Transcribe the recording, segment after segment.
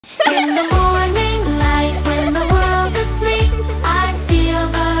In the morning light, when the world's asleep, I feel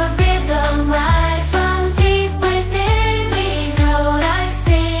the rhythm rise from deep within me. Note I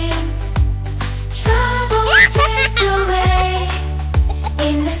sing, troubles drift away.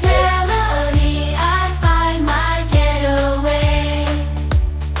 In this melody, I find my getaway.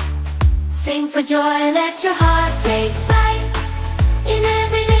 Sing for joy, let your heart take flight. In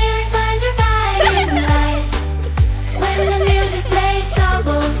every lyric, find your guiding light. When the music plays,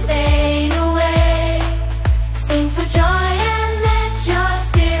 troubles fade away. Sing for joy and let your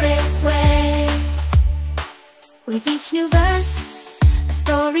spirit sway. With each new verse, a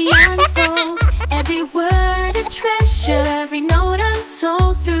story unfolds. Every word a treasure, every note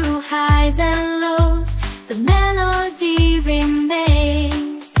untold. Through highs and lows, the melody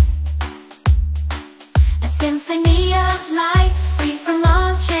remains. A symphony of life, free from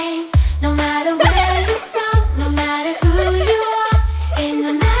all chains. No matter where you're from, no matter who you are, in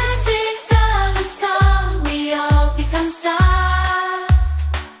the magic of a song, we all become stars.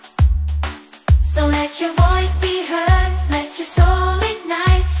 So let your voice be heard, let your soul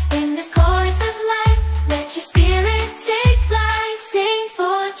ignite. In this chorus of life, let your spirit take flight. Sing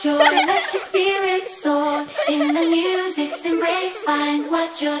for joy, let your spirit soar. In the music's embrace, find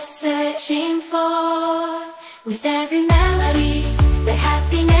what you're searching for. With every melody, let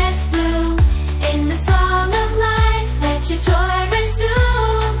happiness bloom. In the song of life, let your joy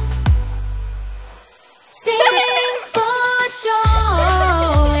resume. Sing for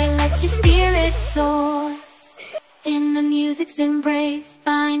joy, let your spirit soar. In the music's embrace,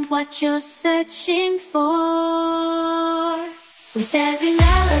 find what you're searching for. With every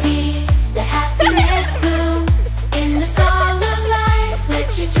melody, let happiness bloom. In the song of life,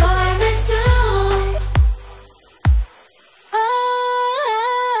 let your joy resume.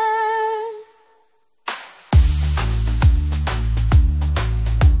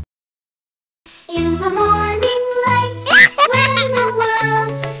 In the morning